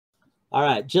All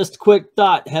right, just a quick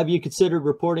thought. Have you considered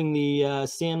reporting the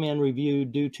Sandman review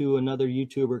due to another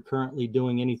YouTuber currently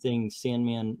doing anything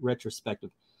Sandman retrospective?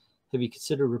 Have you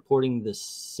considered reporting the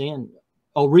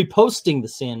reposting the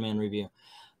Sandman review?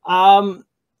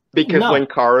 Because No.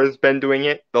 Linkara's been doing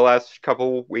it the last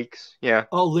couple weeks. Yeah.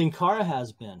 Oh, Linkara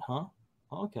has been, huh?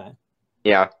 Okay.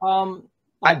 Yeah.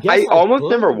 I guess I I almost could.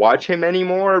 never watch him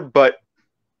anymore, but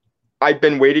I've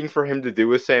been waiting for him to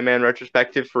do a Sandman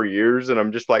retrospective for years, and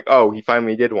I'm just like, oh, he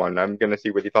finally did one. I'm gonna see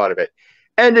what he thought of it.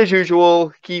 And as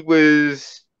usual, he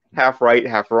was half right,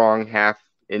 half wrong, half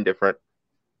indifferent,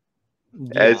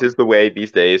 as is the way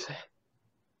these days.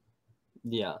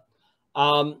 Yeah.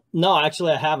 No,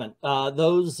 actually, I haven't.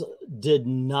 Those did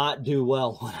not do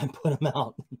well when I put them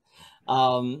out.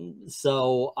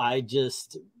 So I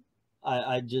just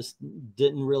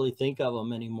didn't really think of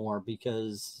them anymore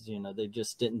because, you know, they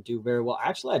just didn't do very well.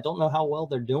 Actually, I don't know how well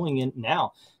they're doing it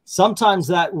now. Sometimes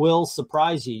that will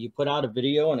surprise you. You put out a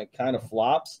video and it kind of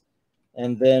flops,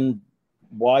 and then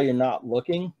while you're not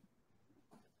looking,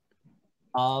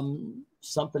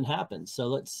 something happens. So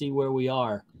let's see where we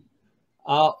are.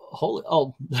 I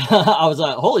was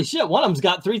like, holy shit, one of them's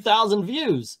got 3,000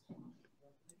 views.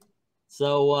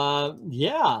 So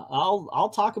yeah,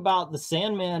 I'll talk about the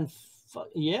Sandman.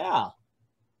 Yeah.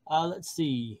 Let's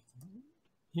see.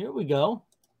 Here we go.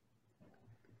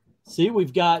 See,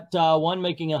 we've got one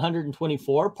making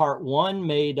 124. Part one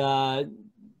made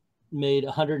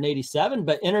 187,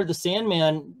 but Enter the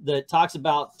Sandman that talks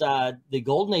about the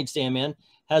Golden Age Sandman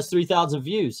has 3,000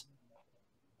 views.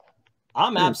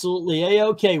 I'm absolutely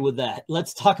A-okay with that.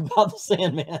 Let's talk about the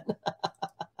Sandman.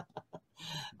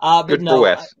 But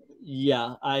no,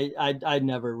 yeah, I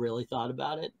never really thought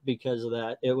about it because of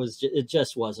that. It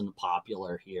just wasn't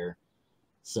popular here.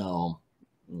 So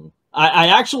I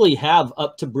actually have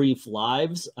up to brief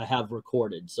lives I have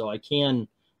recorded, so I can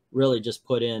really just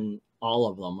put in all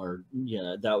of them, or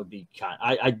that would be kind.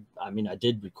 I mean, I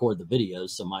did record the videos,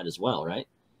 so might as well, right?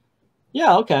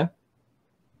 Yeah, okay.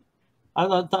 I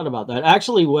thought about that.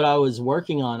 Actually, what I was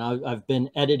working on, I've been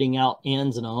editing out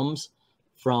ands and ums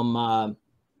from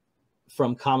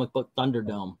Comic Book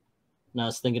Thunderdome, and I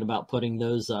was thinking about putting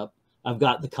those up. I've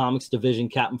got the Comics Division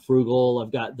Captain Frugal.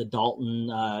 I've got the Dalton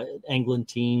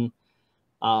Englentine.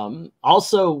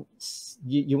 Also,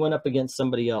 you went up against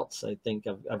somebody else. I think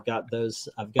I've got those.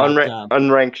 I've got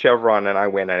unranked Chevron, and I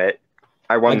win at it.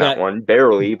 I won that one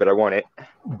barely, but I won it.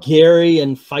 Gary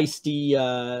and Feisty.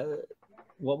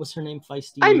 What was her name?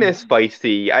 Feisty. I miss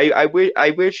Feisty. I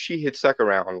wish she had stuck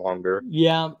around longer.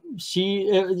 Yeah,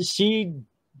 she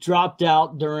dropped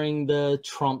out during the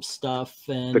Trump stuff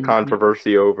and the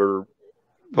controversy over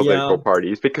political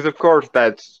parties, because of course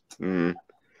that's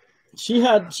she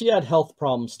had health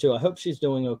problems too. I hope she's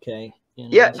doing okay.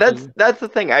 Yeah, that's the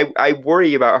thing. I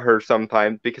worry about her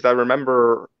sometimes, because I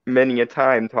remember many a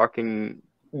time talking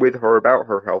with her about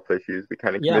her health issues. We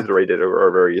kind of commiserated over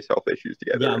our various health issues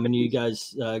together. Yeah, I mean, you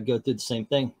guys go through the same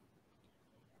thing.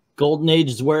 Golden Age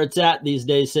is where it's at these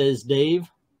days, says Dave.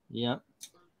 Yeah.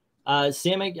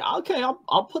 Sammy, okay,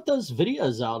 I'll put those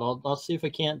videos out. I'll see if I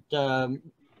can't.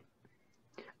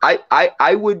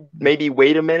 I would maybe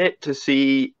wait a minute to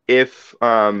see if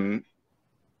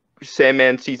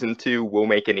Sandman Season 2 will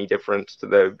make any difference to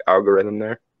the algorithm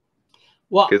there.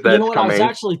 Well, you know what? I was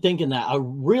actually thinking that. I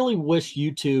really wish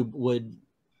YouTube would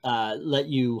let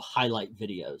you highlight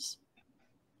videos,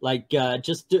 like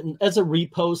just as a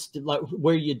repost, like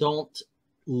where you don't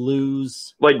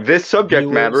lose. Like, this subject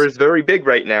matter is very big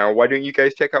right now. Why don't you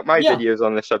guys check out my videos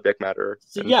on the subject matter?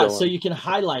 So you can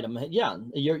highlight them. Yeah,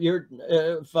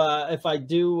 if I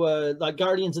do like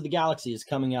Guardians of the Galaxy is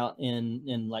coming out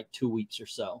in like 2 weeks or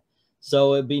so,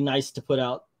 so it'd be nice to put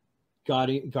out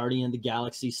Guardian of the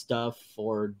Galaxy stuff,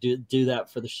 or do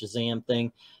that for the Shazam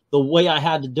thing. The way I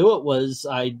had to do it was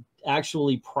I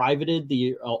actually privated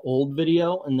the old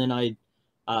video, and then I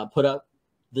put up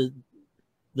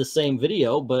the same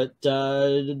video, but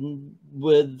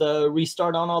with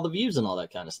restart on all the views and all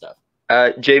that kind of stuff.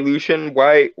 Jay Lucian,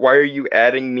 why are you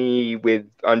adding me with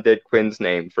Undead Quinn's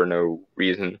name for no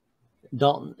reason?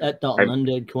 Dalton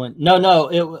Undead Quinn.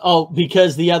 No,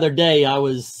 because the other day I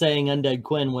was saying Undead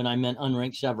Quinn when I meant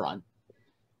Unranked Chevron.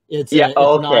 It's an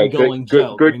ongoing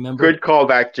joke. Remember? Good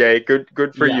callback, Jay.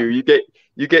 Good for you.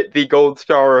 You get the gold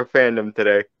star of fandom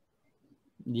today.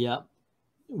 Yeah.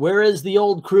 Where is the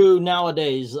old crew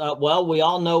nowadays? Well, we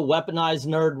all know Weaponized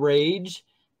Nerd Rage,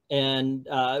 and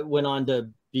went on to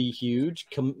be huge.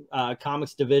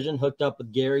 Comics Division hooked up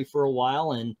with Gary for a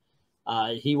while, and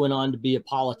he went on to be a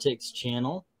politics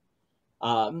channel.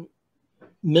 Mr.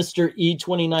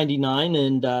 E2099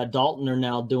 and Dalton are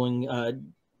now doing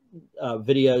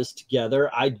videos together.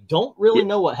 I don't really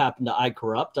know what happened to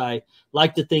iCorrupt. I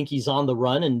like to think he's on the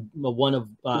run and one of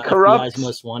FBI's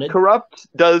most wanted. Corrupt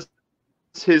does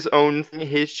his own thing.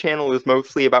 His channel is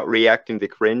mostly about reacting to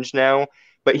cringe now,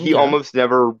 but he almost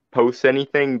never posts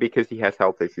anything because he has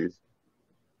health issues.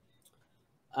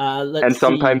 And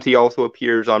sometimes he also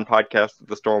appears on podcasts of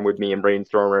the Storm with me and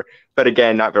Brainstormer, but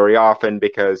again, not very often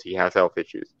because he has health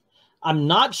issues. I'm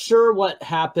not sure what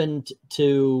happened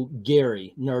to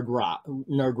Gary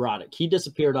Nerdrotic. He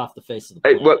disappeared off the face of the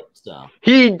planet.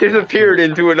 He disappeared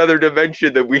into another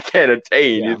dimension that we can't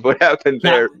attain. Is what happened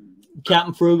there.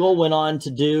 Captain Frugal went on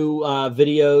to do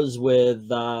videos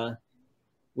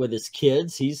with his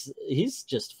kids. He's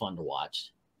just fun to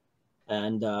watch,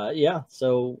 and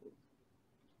so.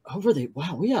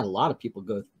 We had a lot of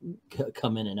people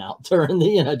come in and out during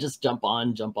the, just jump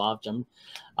on, jump off, jump.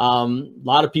 A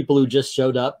lot of people who just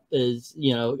showed up as,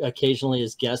 occasionally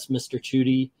as guests, Mr.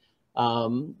 Chudy.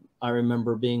 I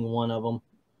remember being one of them.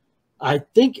 I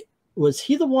think, was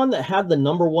he the one that had the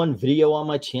 #1 video on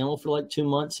my channel for like 2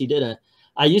 months?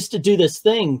 I used to do this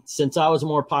thing since I was a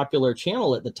more popular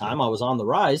channel at the time. I was on the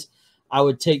rise. I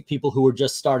would take people who were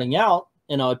just starting out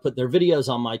and I would put their videos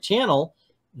on my channel.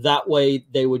 That way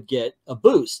they would get a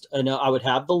boost. And I would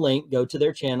have the link, go to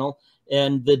their channel.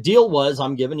 And the deal was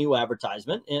I'm giving you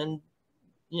advertisement. And,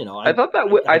 I thought that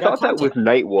was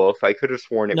Nightwolf. I could have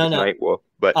sworn it was Nightwolf,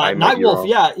 but I might be wrong.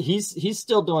 Yeah, he's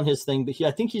still doing his thing, but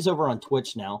I think he's over on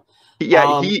Twitch now.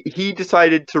 Yeah, he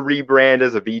decided to rebrand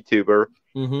as a VTuber.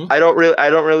 I don't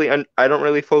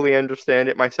really fully understand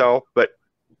it myself, but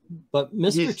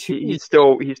Mr. he's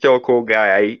still a cool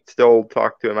guy. I still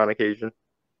talk to him on occasion.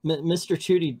 Mr.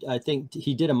 Chudy, I think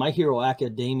he did a My Hero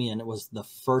Academia, and it was the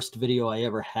first video I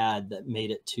ever had that made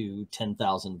it to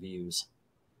 10,000 views.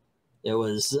 It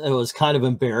was kind of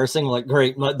embarrassing. Like,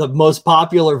 great, the most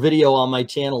popular video on my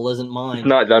channel isn't mine. It's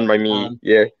not done by me.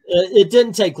 It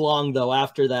didn't take long though.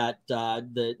 After that,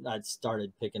 that I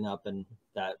started picking up, and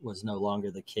that was no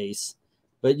longer the case.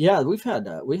 But yeah, we had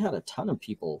a ton of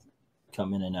people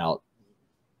come in and out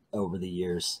over the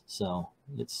years, so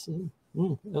it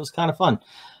was kind of fun.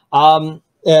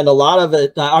 And a lot of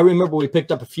it, I remember we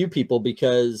picked up a few people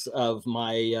because of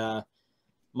my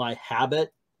my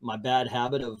bad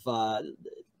habit of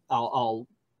I'll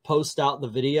post out the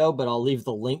video, but I'll leave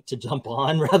the link to jump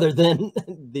on rather than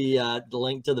the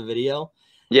link to the video.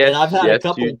 Yeah, and I've had a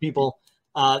couple of people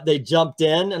they jumped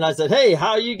in, and I said, "Hey,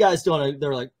 how are you guys doing?"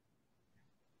 They're like,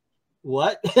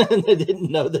 "What?" And they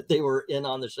didn't know that they were in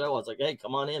on the show. I was like, "Hey,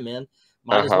 come on in, man.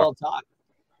 Might as well talk."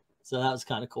 So that was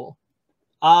kind of cool.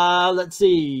 Let's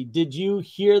see. Did you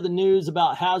hear the news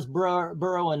about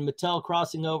Hasbro and Mattel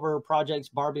crossing over projects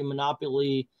Barbie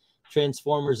Monopoly,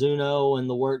 Transformers Uno, and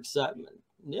the works?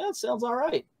 Yeah, it sounds all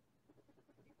right.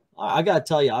 I got to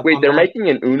tell you. Wait, they're making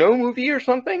an Uno movie or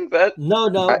something? No,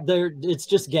 it's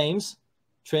just games.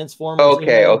 Transformers.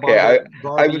 Okay, Uno, okay.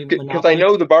 Because I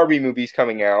know the Barbie movie's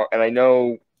coming out, and I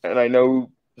know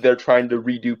they're trying to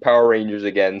redo Power Rangers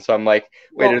again. So I'm like,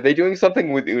 wait, are they doing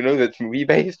something with Uno that's movie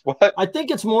based? What? I think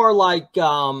it's more like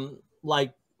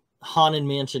Haunted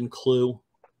Mansion Clue.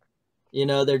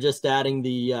 They're just adding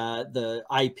the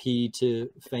IP to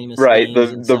famous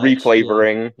games the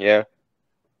reflavoring, yeah.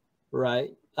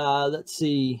 Right. Let's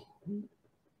see.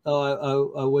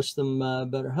 I wish them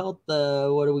better health.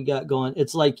 What do we got going?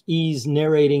 It's like E's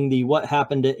narrating the what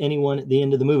happened to anyone at the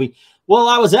end of the movie. Well,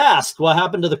 I was asked what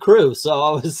happened to the crew, so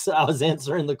I was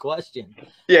answering the question.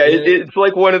 Yeah, it's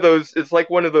like one of those. It's like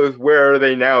one of those "Where Are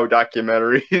They Now"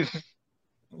 documentaries.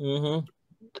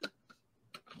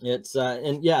 It's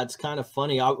and yeah, it's kind of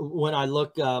funny. When I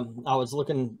look, I was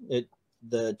looking at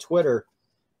the Twitter,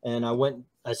 and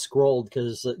I scrolled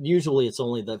because usually it's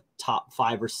only the top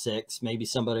 5 or 6. Maybe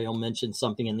somebody will mention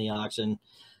something in the auction,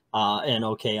 and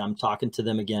okay, I'm talking to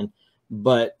them again.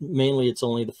 But mainly it's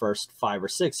only the first 5 or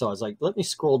 6. So I was like, let me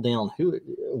scroll down.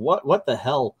 What the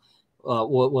hell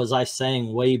what was I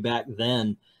saying way back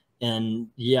then? And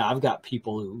yeah, I've got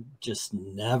people who just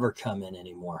never come in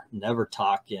anymore, never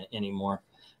talk anymore.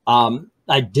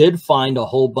 I did find a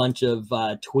whole bunch of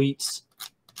tweets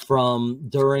from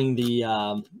during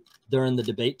the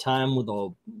debate time with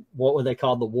what were they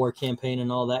called, the war campaign and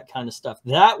all that kind of stuff.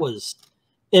 That was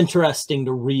interesting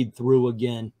to read through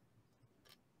again.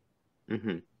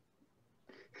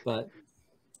 But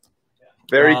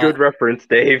very good reference,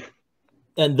 Dave.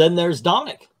 And then there's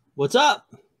Dominic. What's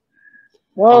up?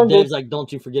 Well, Dave's like,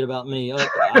 don't you forget about me.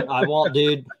 Okay, I won't,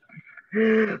 dude.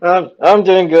 I'm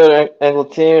doing good, Angle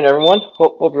Team and everyone.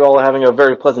 Hope you're all having a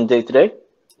very pleasant day today.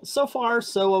 So far,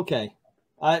 so okay.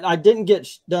 I didn't get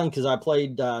done because I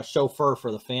played chauffeur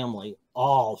for the family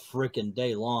all freaking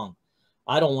day long.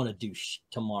 I don't want to do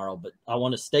tomorrow, but I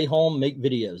want to stay home, make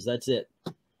videos. That's it.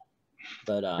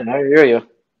 But I hear you.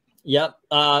 Yep.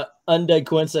 Undead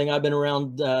Quinn saying I've been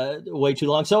around way too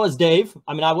long. So is Dave.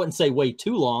 I mean, I wouldn't say way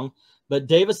too long, but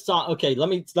Davis saw. Okay, let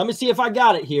me see if I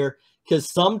got it here,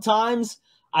 because sometimes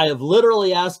I have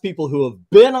literally asked people who have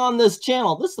been on this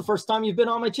channel. This is the first time you've been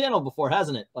on my channel before,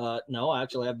 hasn't it? No,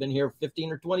 actually, I've been here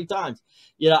 15 or 20 times.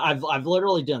 Yeah, I've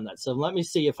literally done that. So let me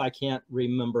see if I can't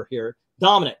remember here.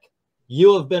 Dominic,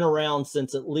 you have been around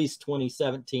since at least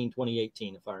 2017,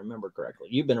 2018, if I remember correctly.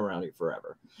 You've been around here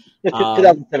forever.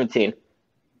 2017.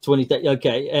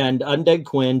 Okay, and Undead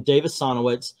Quinn, Davis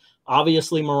Sonowitz,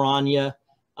 obviously Maranya,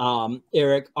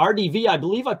 Eric, RDV. I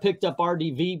believe I picked up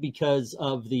RDV because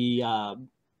of the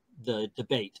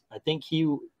debate. I think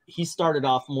he started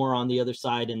off more on the other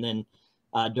side, and then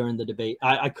during the debate,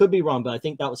 I could be wrong, but I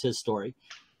think that was his story.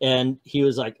 And he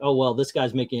was like, "Oh well, this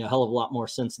guy's making a hell of a lot more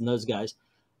sense than those guys."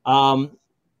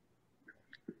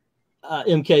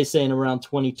 MK saying around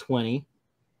 2020.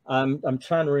 I'm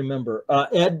trying to remember.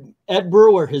 Ed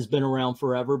Brewer has been around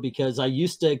forever, because I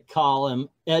used to call him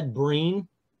Ed Breen.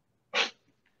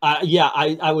 Yeah,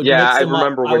 I would. Yeah, mix I them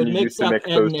remember up. when I would you mix used to up mix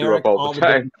Ed those and two Eric up all the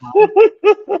time.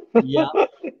 Yeah.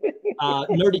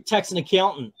 Nerdy Texan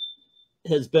Accountant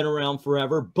has been around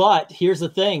forever. But here's the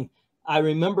thing. I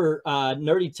remember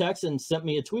Nerdy Texan sent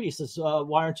me a tweet. He says,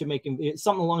 why aren't you making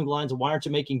something along the lines of, why aren't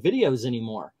you making videos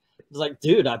anymore? I was like,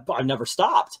 dude, I've never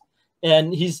stopped.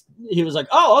 And he was like,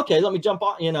 oh, okay, let me jump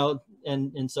on, you know.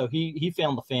 And so he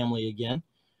found the family again.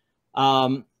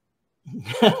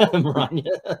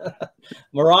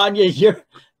 Maranya,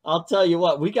 I'll tell you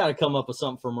what, we got to come up with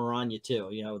something for Maranya too.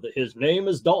 You know, his name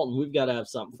is Dalton. We've got to have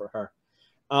something for her.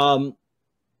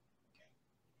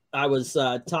 I was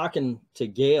talking to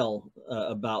Gail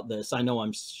about this. I know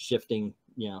I'm shifting,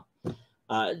 you know,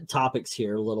 topics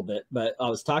here a little bit, but I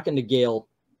was talking to Gail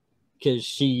because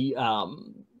she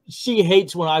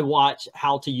hates when I watch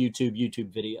how to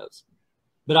YouTube videos,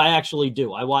 but I actually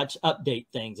do. I watch update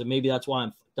things, and maybe that's why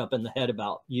I'm fucked up in the head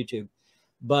about YouTube.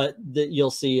 But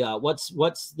you'll see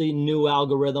what's the new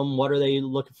algorithm? What are they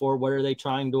looking for? What are they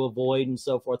trying to avoid, and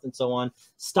so forth and so on.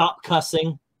 Stop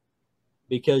cussing,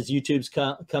 because YouTube's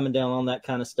coming down on that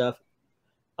kind of stuff.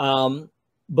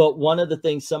 But one of the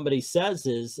things somebody says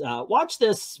is, watch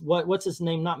this. What's his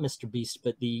name? Not Mr. Beast,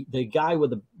 but the guy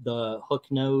with the hook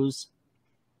nose.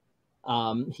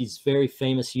 He's a very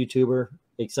famous YouTuber,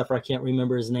 except for I can't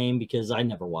remember his name because I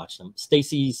never watched him.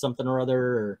 Stacy something or other,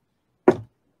 or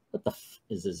what the f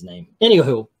is his name?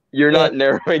 Anywho. You're not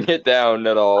narrowing it down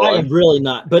at all. I am really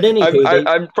not. But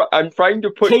anywho, I'm trying to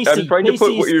put Casey, put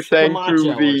what you're saying through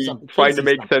the trying to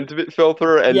make sense of it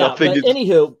filter, and yeah, nothing is.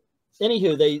 Anywho,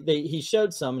 he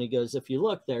showed some, and he goes, if you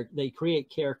look there, they create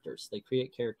characters.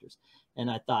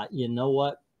 And I thought, you know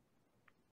what?